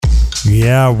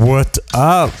Yeah, what's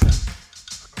up?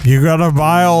 You gotta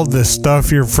buy all the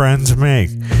stuff your friends make.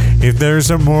 If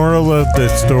there's a moral of the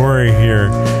story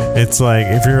here, it's like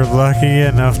if you're lucky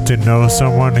enough to know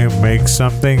someone who makes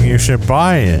something, you should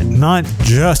buy it. Not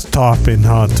just Hoppin'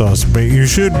 Hot Sauce, but you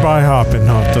should buy Hoppin'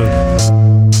 Hot Sauce.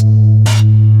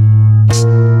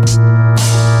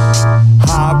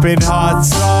 Hoppin' Hot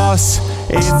Sauce,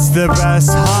 it's the best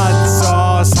hot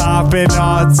sauce. Hoppin'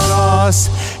 Hot Sauce,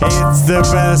 it's the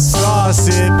best sauce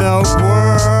in the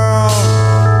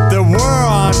world. The world,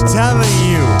 I'm telling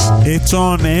you. It's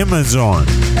on Amazon.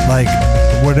 Like,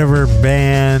 whatever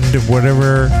band,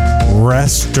 whatever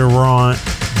restaurant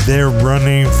they're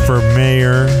running for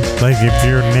mayor. Like, if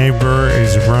your neighbor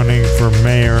is running for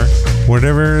mayor,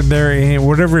 whatever they're in,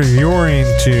 whatever you're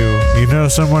into, you know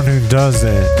someone who does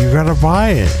it, you gotta buy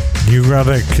it. You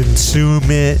gotta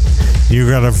consume it. You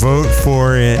gotta vote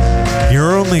for it.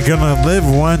 You're only gonna live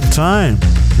one time.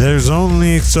 There's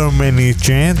only so many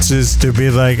chances to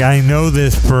be like, I know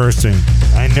this person.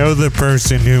 I know the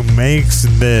person who makes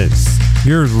this.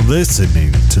 You're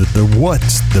listening to the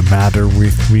What's the Matter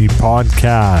With Me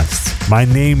podcast. My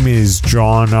name is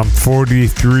John. I'm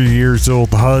 43 years old,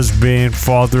 husband,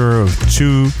 father of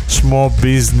 2, small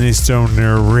business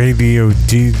owner, radio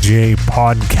DJ,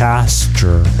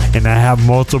 podcaster, and I have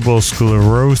multiple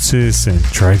sclerosis and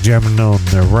trigeminal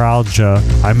neuralgia.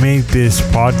 I made this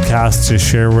podcast to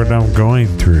share what I'm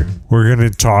going through. We're going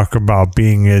to talk about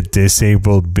being a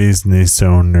disabled business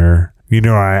owner. You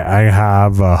know, I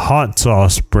have a hot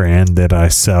sauce brand that I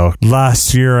sell.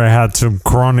 Last year, I had some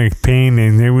chronic pain,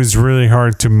 and it was really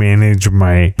hard to manage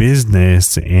my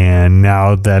business. And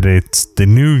now that it's the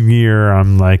new year,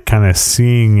 I'm like kind of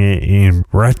seeing it in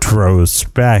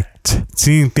retrospect.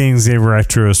 Seeing things in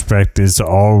retrospect is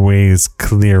always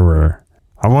clearer.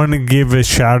 I want to give a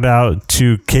shout out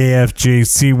to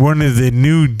KFJC. One of the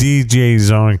new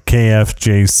DJs on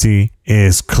KFJC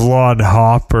is Claude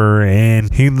Hopper,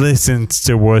 and he listens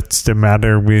to What's the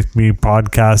Matter With Me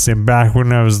podcast. And back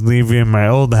when I was leaving my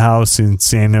old house in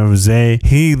San Jose,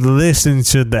 he listened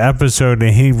to the episode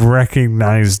and he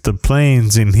recognized the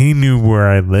planes and he knew where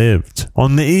I lived.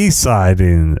 On the east side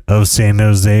of San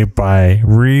Jose by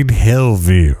Reed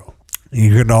Hillview.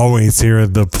 You could always hear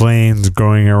the planes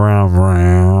going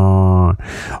around,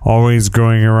 always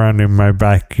going around in my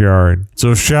backyard.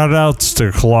 So shout outs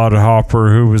to Claude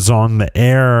Hopper, who was on the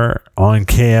air on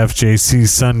KFJC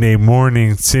Sunday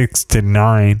morning, 6 to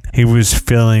 9. He was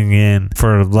filling in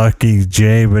for Lucky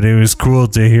J, but it was cool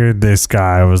to hear this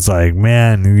guy. I was like,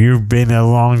 man, you've been a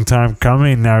long time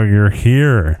coming. Now you're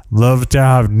here. Love to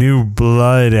have new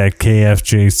blood at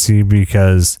KFJC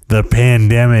because the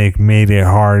pandemic made it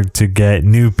hard to get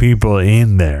new people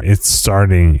in there. It's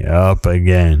starting up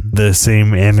again. The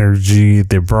same energy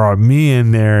that brought me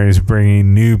in there is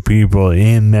bringing new people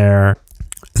in there.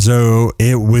 So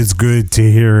it was good to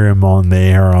hear him on the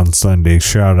air on Sunday.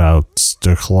 Shout outs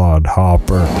to Claude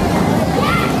Hopper.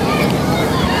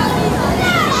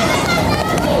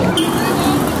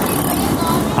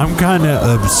 I'm kind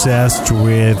of obsessed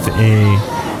with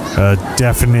a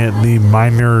definitely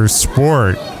minor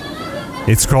sport.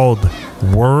 It's called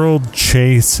World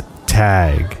Chase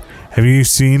Tag. Have you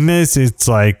seen this? It's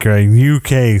like a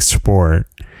UK sport,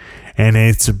 and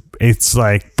it's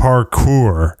like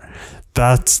parkour.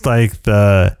 That's like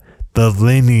the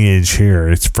lineage here.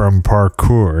 It's from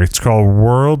parkour. It's called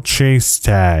World Chase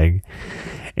Tag,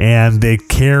 and they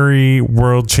carry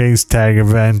World Chase Tag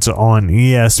events on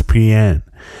ESPN.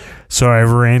 So I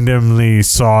randomly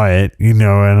saw it, you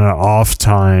know, in an off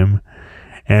time.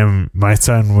 And my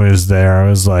son was there. I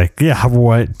was like, yeah,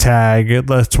 what tag?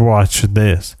 Let's watch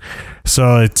this.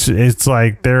 So it's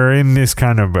like they're in this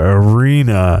kind of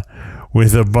arena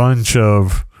with a bunch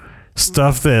of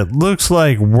stuff that looks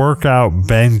like workout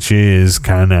benches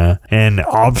kind of, and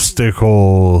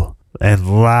obstacle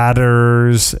and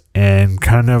ladders and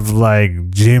kind of like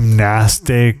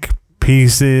gymnastic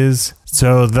pieces.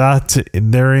 So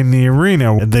they're in the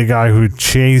arena. The guy who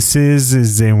chases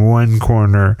is in one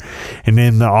corner, and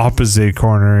in the opposite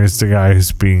corner is the guy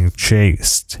who's being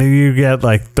chased. You get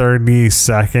like 30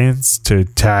 seconds to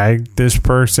tag this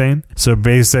person. So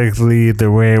basically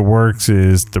the way it works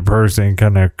is the person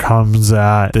kind of comes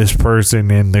at this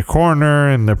person in the corner,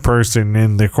 and the person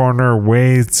in the corner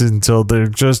waits until they're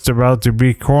just about to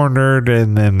be cornered,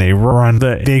 and then they run.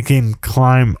 They can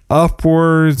climb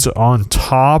upwards on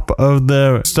top of of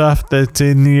the stuff that's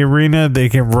in the arena. They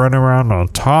can run around on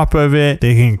top of it.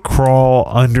 They can crawl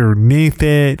underneath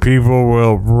it. People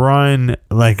will run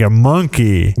like a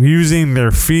monkey. Using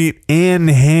their feet and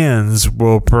hands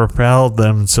will propel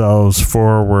themselves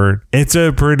forward. It's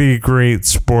a pretty great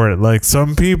sport. Like,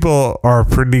 some people are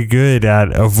pretty good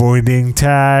at avoiding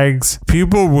tags.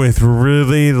 People with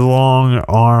really long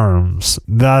arms.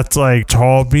 That's like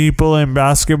tall people in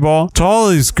basketball. Tall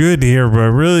is good here,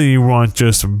 but really you want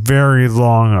just very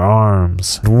long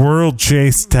arms. World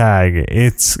Chase Tag.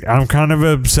 I'm kind of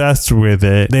obsessed with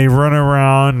it. They run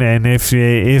around, and if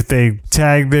they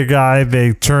tag the guy,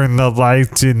 they turn the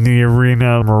lights in the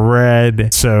arena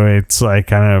red. So it's like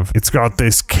it's got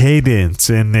this cadence,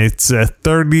 and it's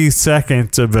 30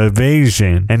 seconds of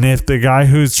evasion. And if the guy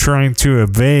who's trying to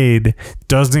evade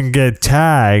doesn't get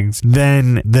tagged,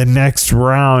 then the next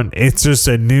round, it's just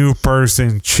a new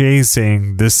person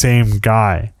chasing the same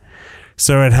guy.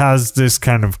 So it has this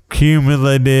kind of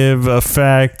cumulative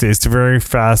effect. It's very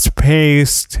fast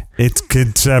paced. It's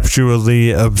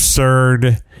conceptually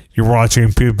absurd. You're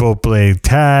watching people play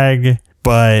tag,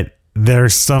 but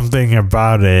there's something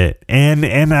about it.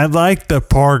 And I like the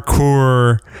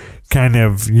parkour kind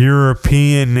of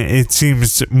European, it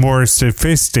seems more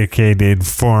sophisticated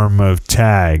form of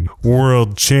tag.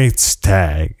 World Chase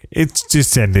Tag. It's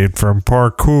descended from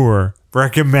parkour.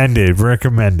 Recommended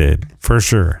for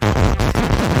sure.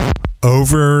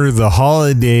 Over the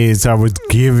holidays, I was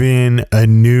given a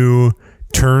new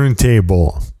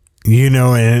turntable.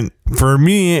 And for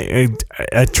me,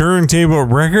 a turntable,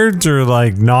 records are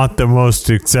like not the most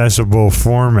accessible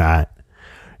format.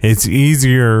 It's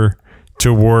easier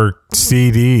to work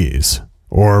CDs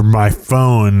or my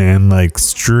phone and like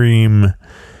stream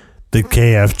the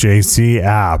KFJC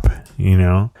app,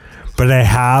 But I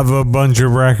have a bunch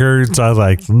of records. I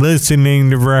like listening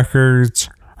to records.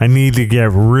 I need to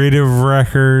get rid of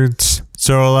records.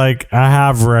 So I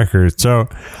have records. So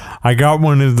I got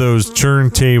one of those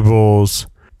turntables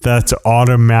that's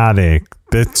automatic,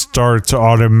 that starts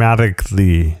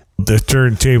automatically. The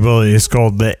turntable is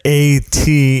called the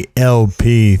ATLP3.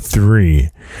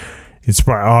 It's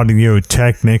by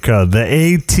Audio-Technica. The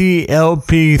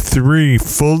ATLP3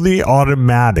 fully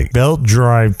automatic belt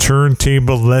drive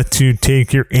turntable lets you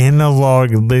take your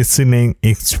analog listening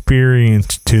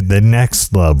experience to the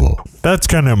next level. That's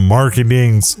kind of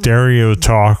marketing stereo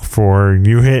talk for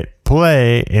you hit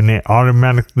play and it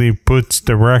automatically puts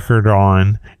the record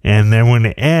on, and then when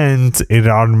it ends, it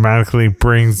automatically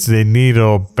brings the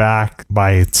needle back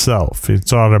by itself.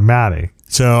 It's automatic.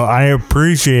 So I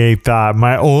appreciate that.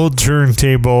 My old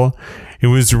turntable, it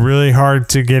was really hard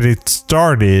to get it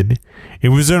started. It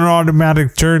was an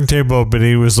automatic turntable, but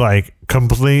it was like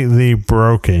completely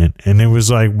broken. And it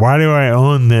was like, why do I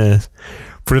own this?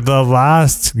 For the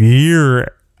last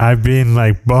year, I've been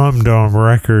like bummed on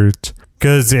records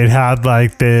because it had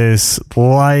like this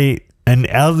light, an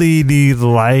LED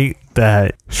light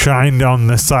that shined on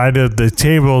the side of the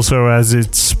table, so as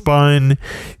it spun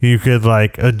you could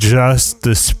like adjust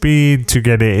the speed to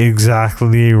get it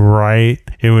exactly right.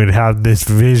 It would have this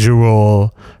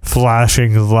visual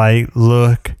flashing light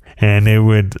look, and it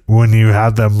would, when you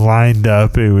had them lined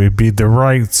up, it would be the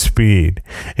right speed,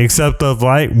 except the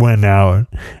light went out,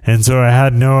 and so I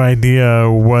had no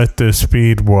idea what the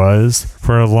speed was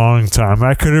for a long time.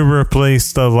 I could have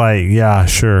replaced the light, yeah,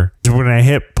 sure. When I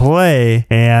hit play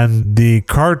and the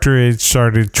cartridge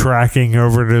started tracking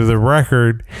over to the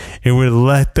record, it would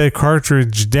let the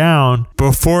cartridge down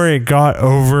before it got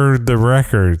over the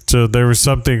record. So there was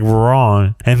something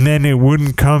wrong. And then it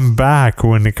wouldn't come back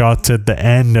when it got to the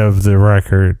end of the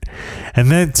record.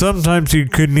 And then sometimes you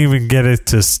couldn't even get it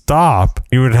to stop.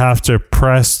 You would have to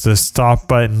press the stop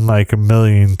button like a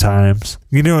million times.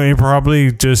 It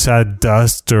probably just had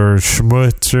dust or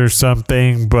schmutz or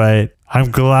something, but I'm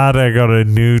glad I got a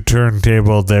new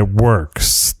turntable that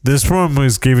works. This one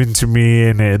was given to me,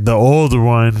 and the old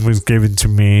one was given to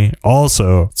me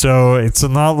also. So it's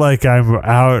not like I'm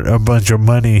out a bunch of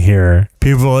money here.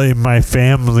 People in my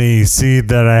family see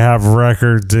that I have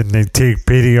records and they take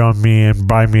pity on me and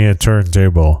buy me a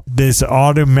turntable. This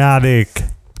automatic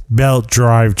belt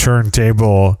drive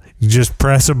turntable, you just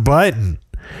press a button.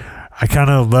 I kind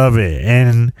of love it,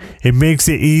 and it makes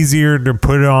it easier to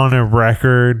put on a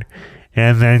record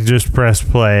and then just press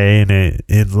play and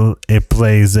it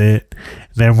plays it.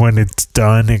 Then when it's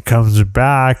done, it comes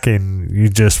back and you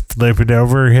just flip it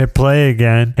over, hit play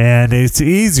again, and it's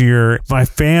easier. My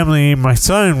family, my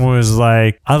son was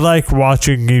like, I like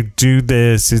watching you do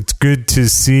this. It's good to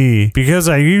see, because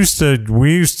we used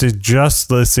to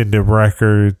just listen to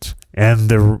records and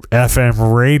the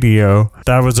FM radio.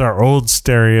 That was our old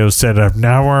stereo setup.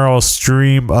 Now we're all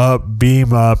stream up,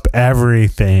 beam up,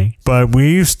 everything. But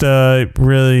we used to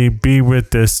really be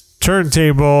with this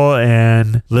turntable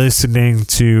and listening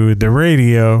to the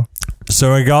radio.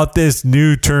 So I got this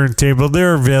new turntable.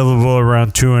 They're available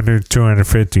around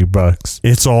 $250.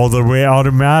 It's all the way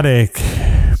automatic,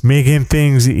 making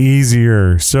things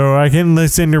easier. So I can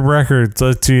listen to records.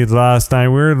 Let's see, last night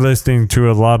we were listening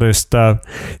to a lot of stuff.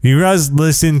 You guys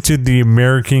listen to the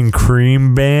American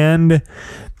Cream Band?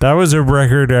 That was a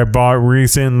record I bought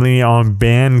recently on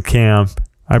Bandcamp.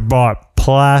 I bought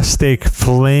Plastic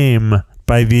Flame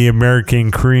by the American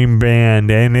Cream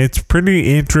Band, and it's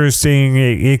pretty interesting.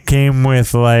 It came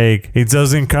with, like, it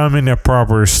doesn't come in a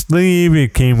proper sleeve.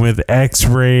 It came with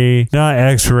 3D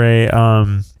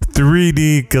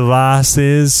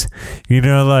glasses, you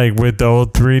know, like with the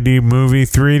old 3D movie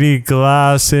 3D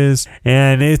glasses.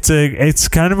 And it's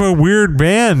kind of a weird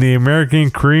band, the American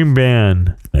Cream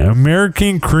Band. The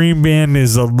American Cream Band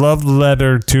is a love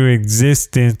letter to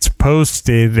existence,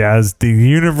 posted as the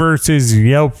universe's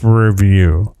Yelp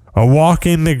review. A walk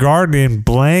in the garden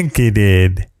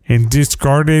blanketed in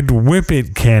discarded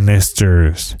Whippet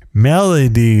canisters.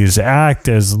 Melodies act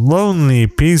as lonely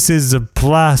pieces of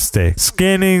plastic,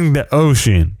 scanning the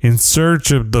ocean in search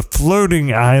of the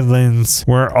floating islands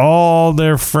where all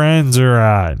their friends are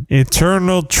at.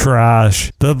 Eternal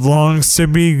trash that longs to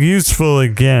be useful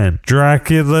again.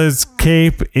 Dracula's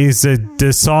Cape is a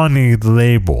Dasani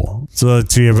label. So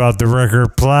let's see about the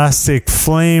record. Plastic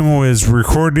Flame was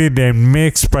recorded and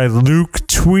mixed by Luke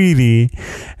Tweedy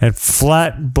at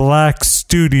Flat Black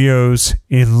Studios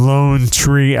in Lone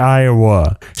Tree,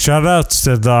 Iowa. Shout outs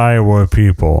to the Iowa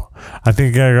people. I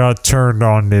think I got turned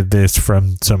on to this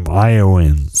from some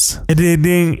Iowans.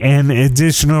 Editing and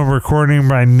additional recording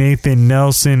by Nathan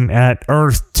Nelson at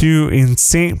Earth 2 in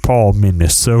St. Paul,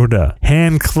 Minnesota.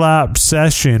 Hand clap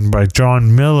session by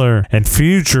John Miller at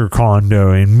Future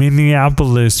Condo in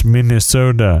Minneapolis,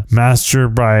 Minnesota.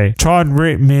 Mastered by Todd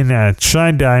Rittman at Shy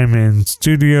Diamond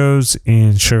Studios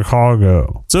in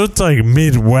Chicago. So it's like a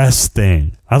Midwest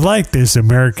thing. I like this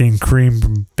American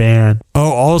Cream Band.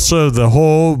 Oh, also the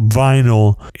whole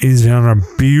vinyl is on a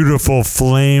beautiful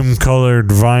flame-colored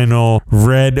vinyl,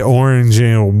 red, orange,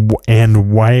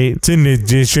 and white. It's an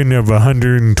edition of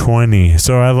 120,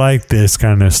 so I like this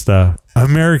kind of stuff.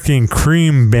 American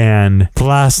Cream Band,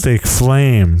 Plastic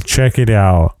Flame. Check it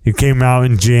out. It came out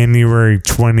in January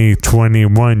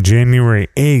 2021, January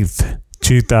 8th,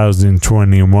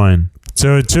 2021.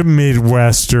 So it's a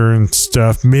Midwestern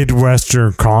stuff,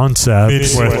 Midwestern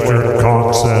concepts.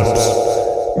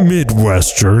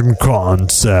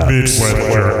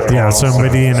 Yeah,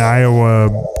 somebody in Iowa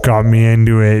got me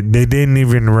into it. They didn't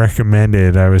even recommend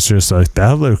it. I was just like,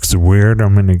 that looks weird.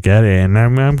 I'm going to get it. And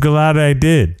I'm glad I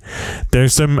did.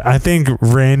 There's I think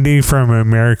Randy from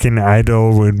American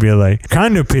Idol would be like,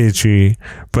 kind of pitchy,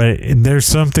 but there's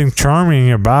something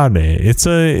charming about it. It's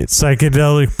a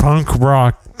psychedelic punk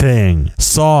rock thing.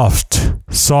 Soft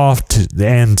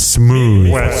and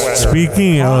smooth.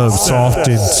 Speaking of soft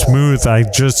and smooth, I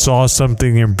just saw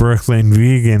something in Brooklyn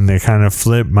Vegan that kind of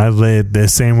flipped my lid the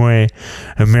same way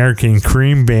American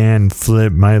Cream Band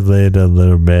flipped my lid a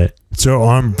little bit. So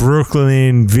on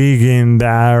Brooklyn Vegan,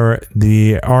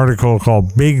 the article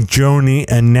called Big Joni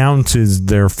announces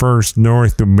their first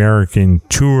North American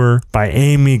tour by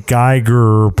Amy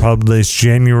Geiger, published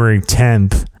January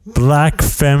 10th. Black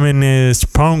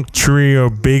feminist punk trio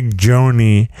Big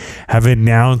Joni have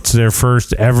announced their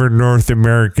first ever North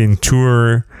American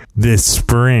tour this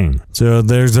spring. So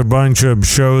there's a bunch of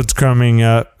shows coming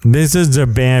up. This is a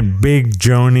band, Big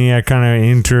Joni. I kind of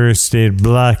interested.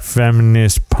 Black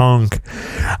feminist punk.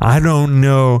 I don't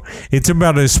know. It's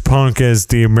about as punk as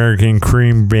the American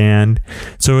Cream Band.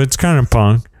 So it's kind of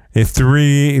punk. It's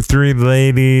three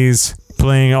ladies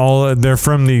playing they're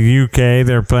from the UK.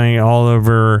 They're playing all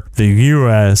over the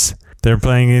US. They're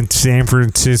playing in San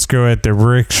Francisco at the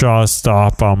Rickshaw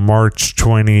Stop on March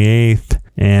 28th.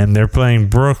 And they're playing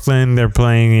Brooklyn. They're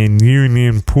playing in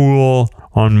Union Pool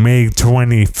on May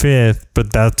 25th,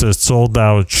 but that's a sold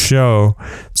out show.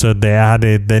 So they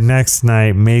added the next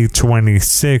night, May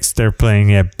 26th, they're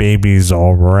playing at Baby's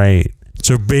All Right.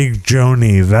 So Big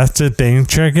Joni, that's the thing.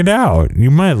 Check it out. You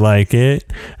might like it.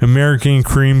 American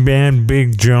Cream Band,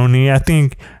 Big Joni. I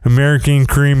think American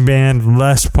Cream Band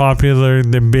less popular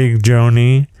than Big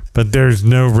Joni, but there's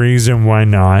no reason why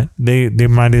not. They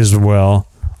might as well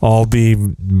all be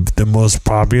the most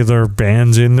popular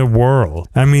bands in the world.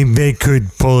 I mean, they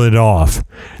could pull it off.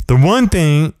 The one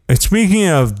thing, speaking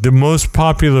of the most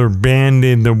popular band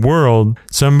in the world,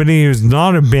 somebody who's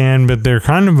not a band, but they're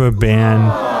kind of a band,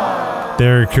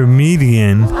 They're a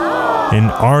comedian, an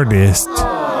artist.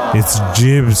 It's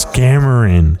Jibs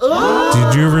Cameron.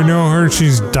 Did you ever know her?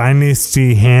 She's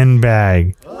Dynasty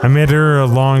Handbag. I met her a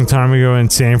long time ago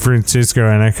in San Francisco,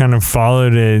 and I kind of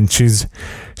followed it, and she's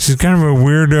kind of a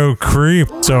weirdo creep.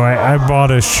 So I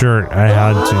bought a shirt. I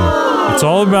had to. It's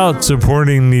all about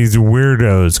supporting these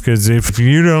weirdos, because if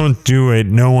you don't do it,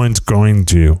 no one's going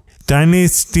to.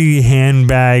 Dynasty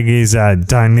Handbag is at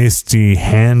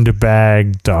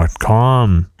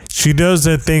dynastyhandbag.com. She does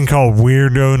a thing called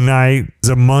Weirdo Night. It's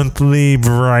a monthly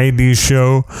variety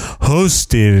show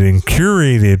hosted and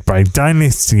curated by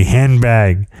Dynasty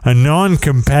Handbag, a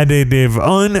non-competitive,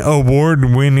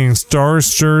 unaward-winning Star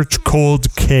Search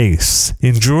cold case.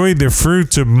 Enjoy the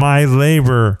fruits of my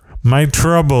labor, my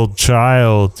troubled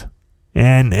child.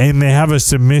 And they have a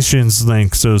submissions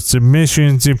link. So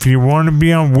submissions, if you want to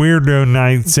be on Weirdo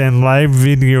Night, send live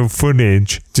video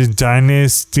footage to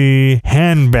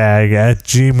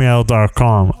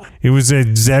dynastyhandbag@gmail.com. It was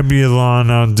at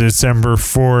Zebulon on December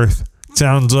 4th.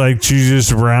 Sounds like she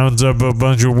just rounds up a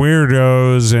bunch of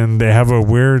weirdos and they have a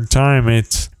weird time.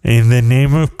 It's in the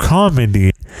name of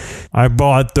comedy. I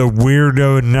bought the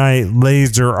Weirdo Night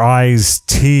Laser Eyes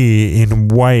tee in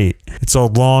white. It's a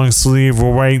long sleeve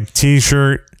white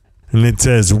t-shirt and it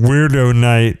says Weirdo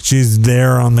Night. She's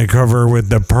there on the cover with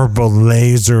the purple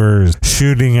lasers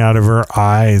shooting out of her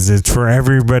eyes. It's for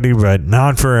everybody but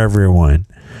not for everyone.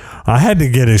 I had to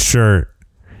get a shirt.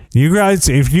 You guys,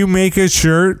 if you make a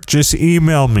shirt, just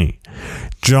email me.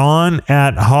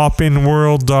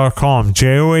 John@hoppinworld.com.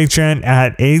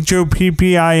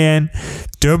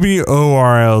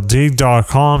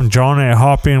 JOHN@HOPPINWORLD.com.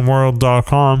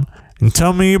 John@hoppinworld.com. And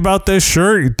tell me about the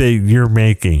shirt that you're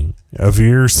making of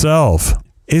yourself.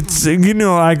 It's,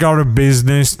 I got a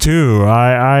business too.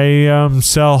 I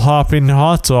sell Hoppin'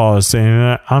 Hot Sauce,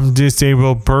 and I'm a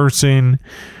disabled person.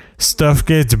 Stuff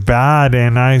gets bad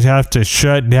and I have to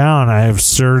shut down. I have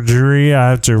surgery. I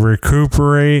have to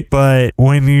recuperate. But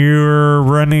when you're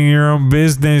running your own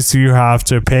business, you have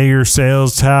to pay your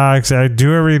sales tax. I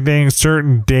do everything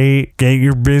certain date, get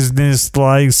your business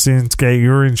license, get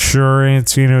your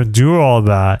insurance, do all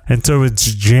that. And so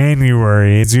it's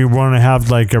January. You want to have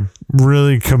like a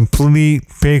really complete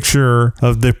picture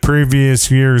of the previous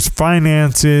year's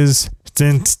finances.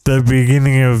 Since the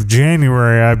beginning of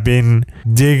January, I've been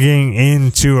digging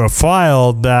into a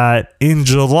file that in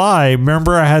July,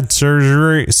 remember I had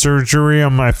surgery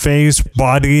on my face,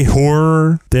 body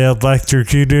horror. They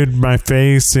electrocuted my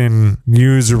face and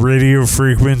used radio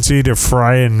frequency to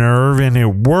fry a nerve, and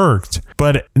it worked.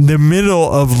 But in the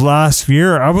middle of last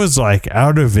year, I was like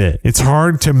out of it. It's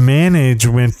hard to manage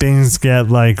when things get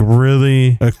like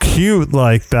really acute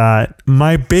like that.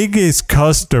 My biggest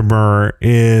customer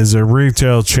is a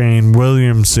retail chain,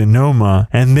 Williams-Sonoma,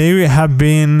 and they have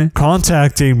been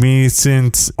contacting me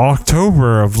since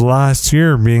October of last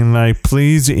year, being like,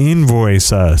 please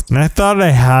invoice us. And I thought I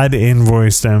had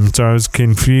invoiced them, so I was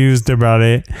confused about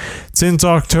it. Since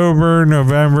October,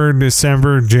 November,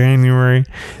 December, January,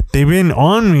 they've been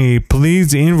on me,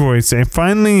 please invoice. And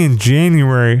finally in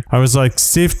January, I was like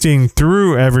sifting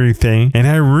through everything, and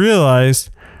I realized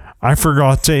I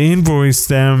forgot to invoice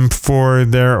them for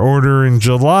their order in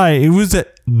July. It was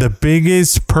the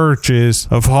biggest purchase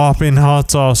of Hoppin'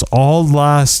 Hot Sauce all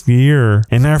last year,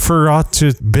 and I forgot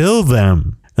to bill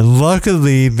them. And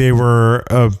luckily, they were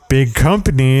a big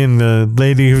company, and the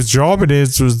lady whose job it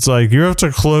is was like, you have to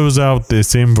close out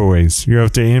this invoice. You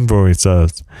have to invoice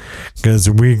us because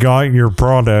we got your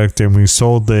product and we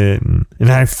sold it. And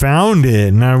I found it,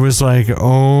 and I was like,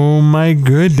 oh my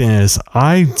goodness,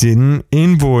 I didn't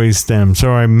invoice them.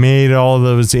 So I made all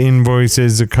those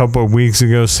invoices a couple of weeks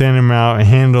ago, sent them out,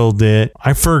 handled it.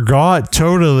 I forgot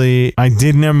totally. I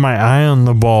didn't have my eye on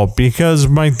the ball because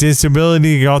my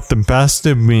disability got the best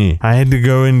of me. I had to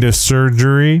go into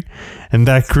surgery, and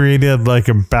that created like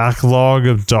a backlog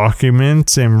of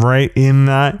documents, and right in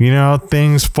that, how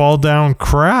things fall down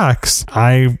cracks.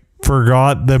 I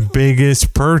forgot the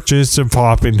biggest purchase of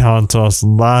Hoppin' Hot Sauce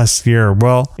last year.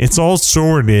 Well, it's all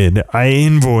sorted. I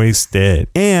invoiced it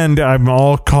and I'm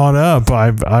all caught up.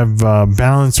 I've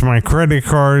balanced my credit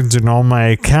cards and all my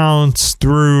accounts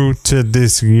through to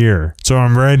this year. So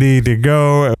I'm ready to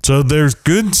go. So there's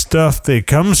good stuff that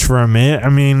comes from it. I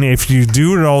mean, if you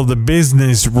do it all, the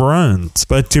business runs.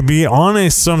 But to be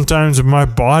honest, sometimes my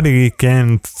body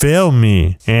can fail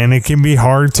me and it can be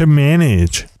hard to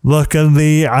manage.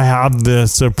 Luckily, I have the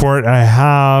support I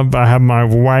have my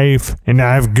wife, and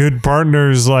I have good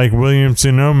partners like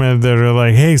Williams-Sonoma that are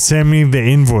like, hey, send me the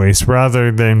invoice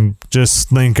rather than just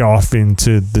slink off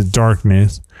into the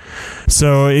darkness.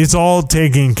 So it's all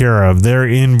taken care of. They're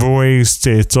invoiced.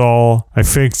 I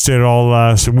fixed it all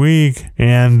last week.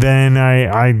 And then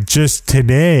I just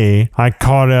today, I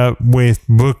caught up with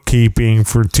bookkeeping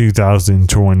for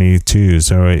 2022.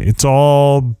 So it's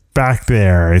all back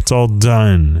there. It's all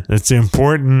done. It's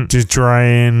important to try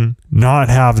and not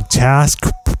have task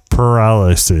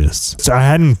paralysis. So I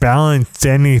hadn't balanced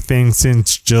anything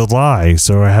since July,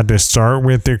 so I had to start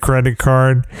with the credit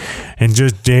card and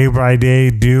just day by day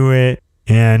do it.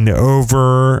 And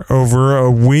over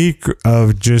a week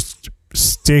of just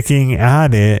sticking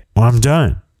at it, I'm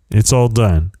done. It's all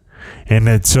done.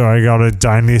 And so I got a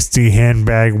Dynasty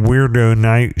Handbag Weirdo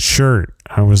Night shirt.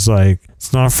 I was like,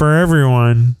 it's not for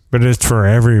everyone, but it's for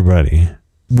everybody.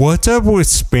 What's up with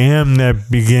spam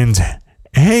that begins,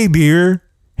 hey dear,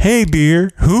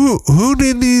 who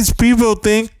did these people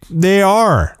think they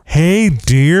are? Hey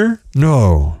dear?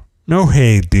 No,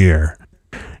 hey dear.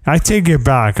 I take it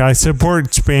back. I support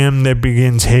spam that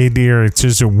begins, hey dear. It's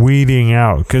just weeding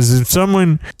out. Because if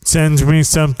someone sends me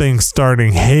something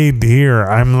starting, hey dear,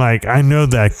 I'm like, I know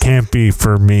that can't be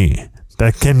for me.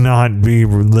 That cannot be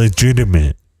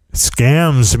legitimate.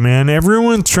 Scams, man.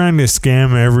 Everyone's trying to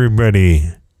scam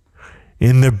everybody.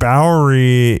 In the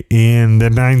Bowery in the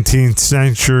 19th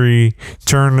century,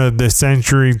 turn of the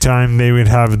century time, they would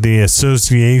have the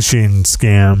association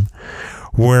scam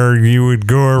where you would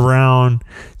go around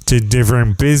to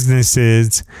different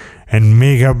businesses and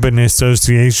make up an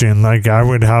association. Like I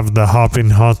would have the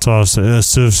Hoppin' Hot Sauce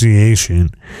Association,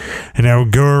 and I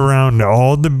would go around to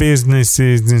all the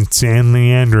businesses in San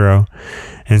Leandro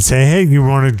and say, hey, you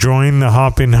want to join the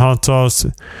Hoppin' Hot Sauce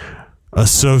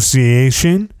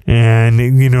Association? And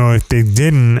if they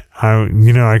didn't,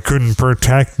 I couldn't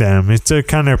protect them. It's a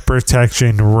kind of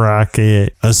protection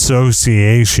racket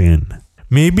association.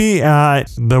 Maybe at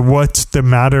the What's the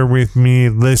Matter with Me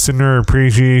listener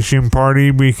appreciation party,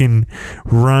 we can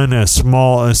run a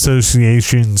small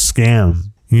association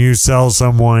scam. You sell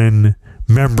someone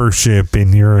membership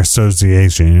in your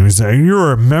association. You say,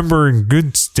 you're a member in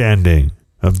good standing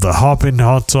of the Hoppin'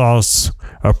 Hot Sauce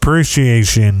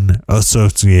Appreciation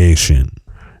Association.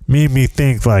 Made me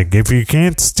think, like, if you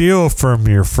can't steal from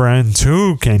your friends,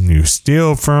 who can you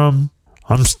steal from?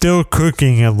 I'm still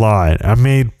cooking a lot. I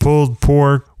made pulled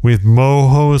pork with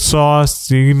mojo sauce.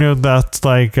 That's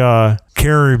like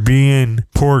Caribbean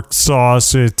pork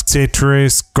sauce. It's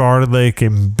citrus, garlic,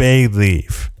 and bay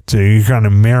leaf. So you kind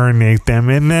of marinate them.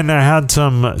 And then I had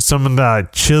some of that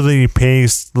chili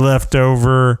paste left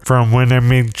over from when I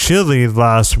made chili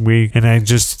last week. And I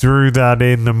just threw that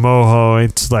in the mojo.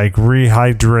 It's like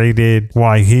rehydrated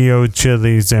Guajillo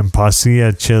chilies and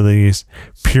pasilla chilies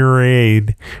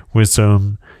pureed with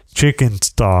some chicken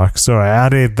stock. So I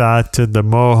added that to the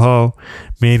mojo,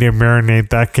 made it marinate.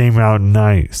 That came out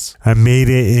nice. I made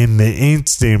it in the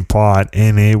Instant Pot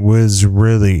and it was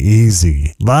really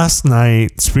easy. Last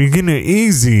night, speaking of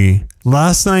easy,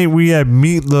 last night we had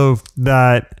meatloaf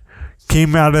that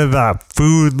came out of that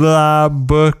Food Lab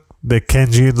book, the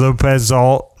Kenji Lopez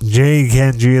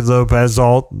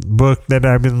Alt book that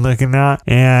I've been looking at.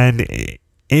 And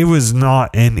it was not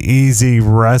an easy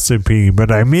recipe,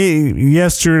 but I made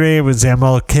yesterday. It was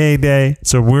MLK Day,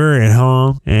 so we're at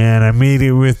home, and I made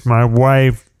it with my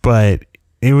wife, but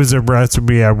it was a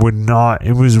recipe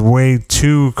it was way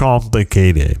too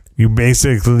complicated. You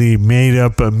basically made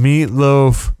up a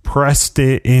meatloaf, pressed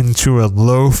it into a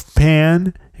loaf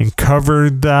pan, and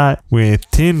covered that with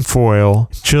tin foil,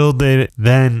 chilled it,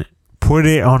 then put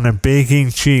it on a baking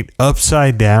sheet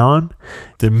upside down.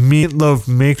 The meatloaf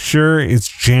mixture is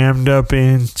jammed up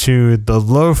into the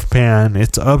loaf pan.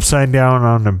 It's upside down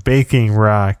on a baking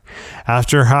rack.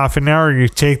 After half an hour, you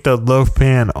take the loaf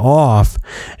pan off,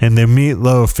 and the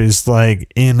meatloaf is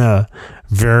like in a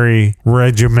very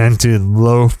regimented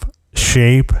loaf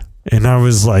shape. And I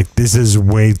was like, this is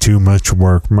way too much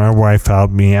work. My wife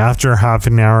helped me. After half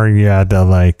an hour, you had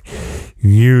to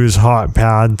use hot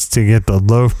pads to get the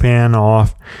loaf pan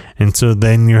off. And so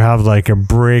then you have like a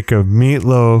brick of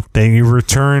meatloaf that you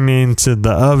return into the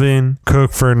oven,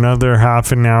 cook for another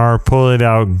half an hour, pull it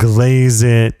out, glaze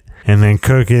it, and then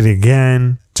cook it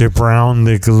again to brown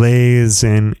the glaze.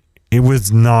 And it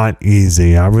was not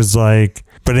easy. I was like,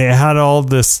 but it had all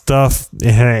this stuff.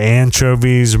 It had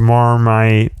anchovies,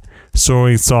 Marmite,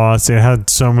 soy sauce. It had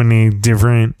so many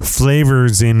different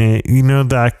flavors in it.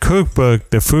 That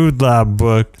cookbook, the Food Lab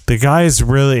book, the guy is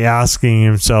really asking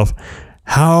himself,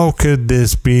 how could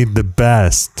this be the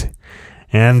best?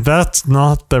 And that's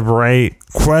not the right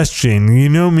question. You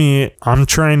know me, I'm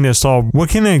trying to solve what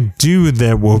can I do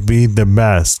that will be the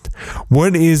best?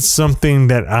 What is something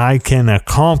that I can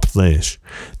accomplish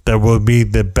that will be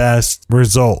the best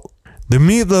result? The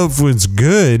meatloaf was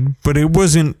good, but it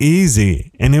wasn't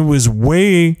easy. And it was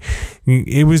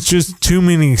just too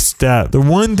many steps. The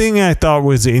one thing I thought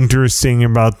was interesting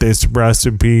about this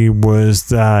recipe was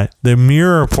that the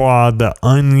mirepoix, the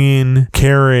onion,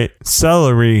 carrot,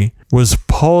 celery, was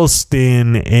pulsed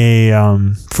in a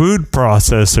food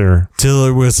processor till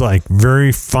it was like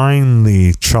very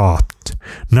finely chopped.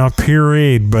 Not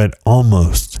pureed, but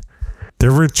almost.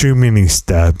 There were too many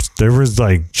steps. There was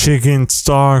like chicken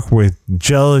stock with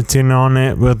gelatin on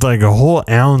it, with like a whole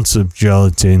ounce of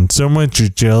gelatin. So much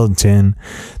gelatin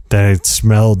that it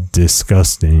smelled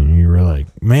disgusting. You were like,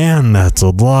 man, that's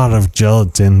a lot of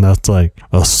gelatin. That's like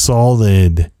a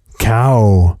solid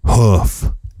cow hoof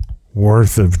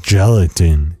worth of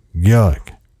gelatin. Yuck.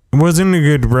 It wasn't a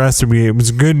good recipe. It was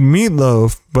a good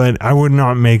meatloaf, but I would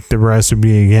not make the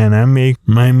recipe again. I make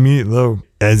my meatloaf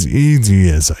as easy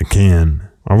as I can.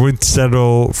 I would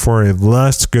settle for a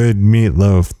less good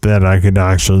meatloaf that I could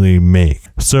actually make.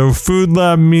 So Food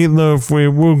Lab meatloaf,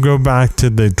 we'll go back to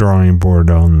the drawing board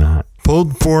on that.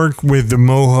 Pulled pork with the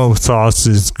mojo sauce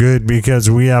is good because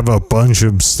we have a bunch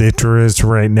of citrus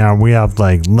right now. We have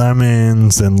like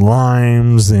lemons and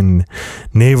limes and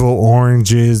navel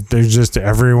oranges. There's just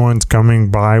everyone's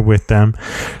coming by with them.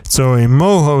 So in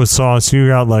mojo sauce, you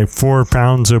got like 4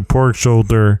 pounds of pork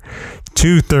shoulder,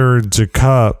 2/3 a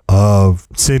cup of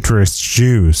citrus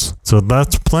juice. So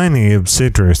that's plenty of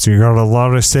citrus. You got a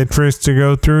lot of citrus to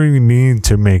go through. You need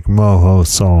to make mojo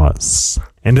sauce.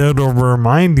 And it'll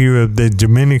remind you of the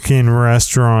Dominican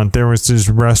restaurant. There was this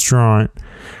restaurant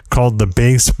called the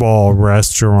Baseball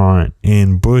Restaurant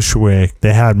in Bushwick.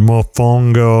 They had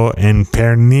mofongo and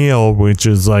pernil, which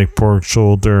is like pork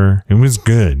shoulder. It was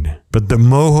good. But the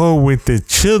mojo with the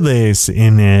chiles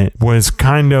in it was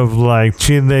kind of like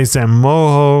chiles and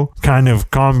mojo, kind of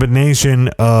combination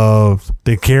of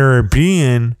the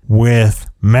Caribbean with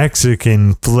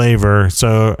Mexican flavor.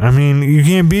 So, I mean, you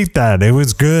can't beat that. It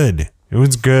was good. It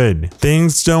was good.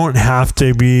 Things don't have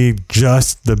to be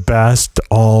just the best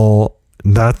all.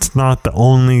 That's not the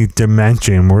only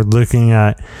dimension we're looking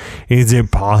at. Is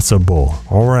it possible?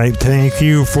 All right. Thank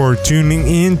you for tuning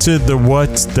into the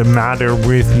What's the Matter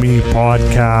with Me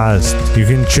podcast. You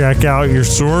can check out your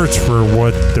source for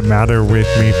What's the Matter with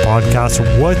Me podcast.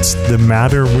 What's the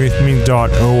Matter with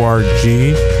Me.org.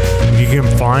 You can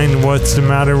find What's the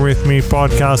Matter with Me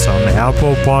podcast on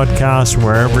Apple Podcasts,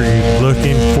 wherever you're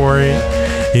looking for it.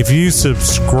 If you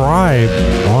subscribe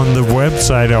on the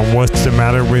website on what's the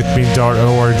matter with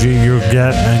me.org, you'll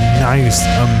get a nice,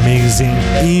 amazing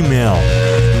email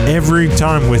every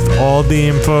time with all the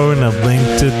info and a link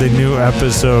to the new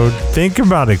episode. Think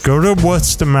about it. Go to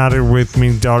what's the matter with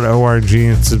me.org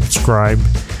and subscribe.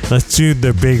 Let's do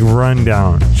the big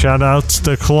rundown. Shout outs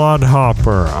to Claude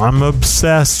Hopper. I'm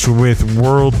obsessed with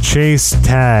World Chase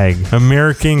Tag.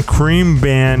 American Cream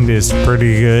Band is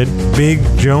pretty good. Big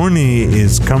Joni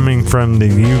is coming from the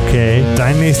UK.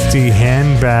 Dynasty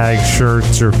handbag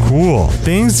shirts are cool.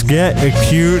 Things get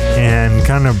acute and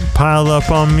kind of pile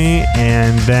up on me,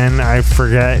 and then I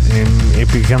forget and it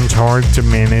becomes hard to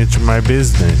manage my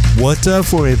business. What's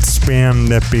up with spam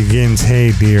that begins,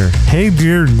 hey dear? Hey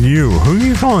dear you. Who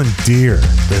you calling dear?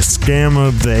 The scam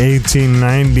of the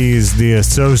 1890s, the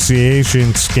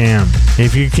association scam.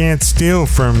 If you can't steal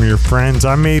from your friends,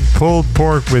 I made pulled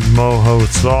pork with mojo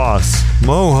sauce.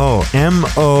 Mojo,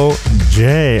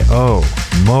 M-O-J-O,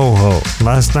 mojo.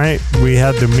 Last night we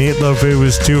had the meatloaf. It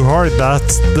was too hard.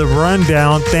 That's the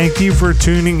rundown. Thank you for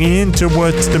tuning in to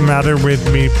What's the Matter with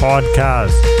Me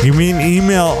podcast. Give me an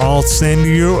email. I'll send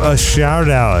you a shout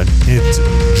out. It's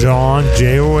John,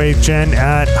 John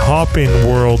at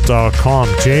hoppinworld.com.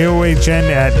 John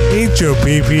at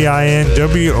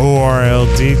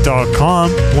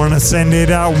hoppinworld.com. Want to send it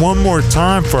out one more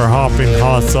time for Hoppin'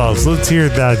 Hot Sauce. Let's hear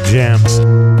that, Jams.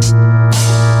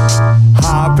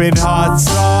 Hoppin' Hot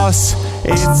Sauce.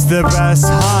 It's the best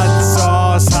hot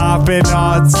sauce. Hoppin'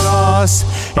 Hot Sauce.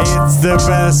 It's the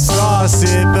best sauce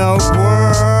in the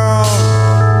world.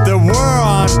 The world,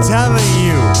 I'm telling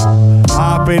you.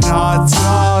 Hoppin' Hot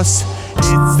Sauce.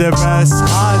 It's the best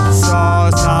hot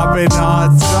sauce. Hoppin'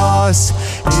 Hot Sauce.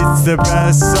 It's the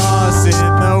best sauce in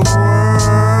the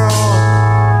world.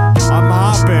 I'm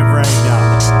hopping right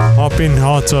now. Hoppin'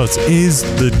 Hot Sauce is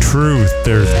the truth.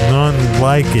 There's none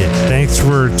like it. Thanks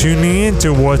for tuning in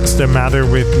to What's the Matter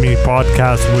with Me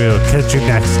podcast. We'll catch you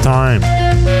next time.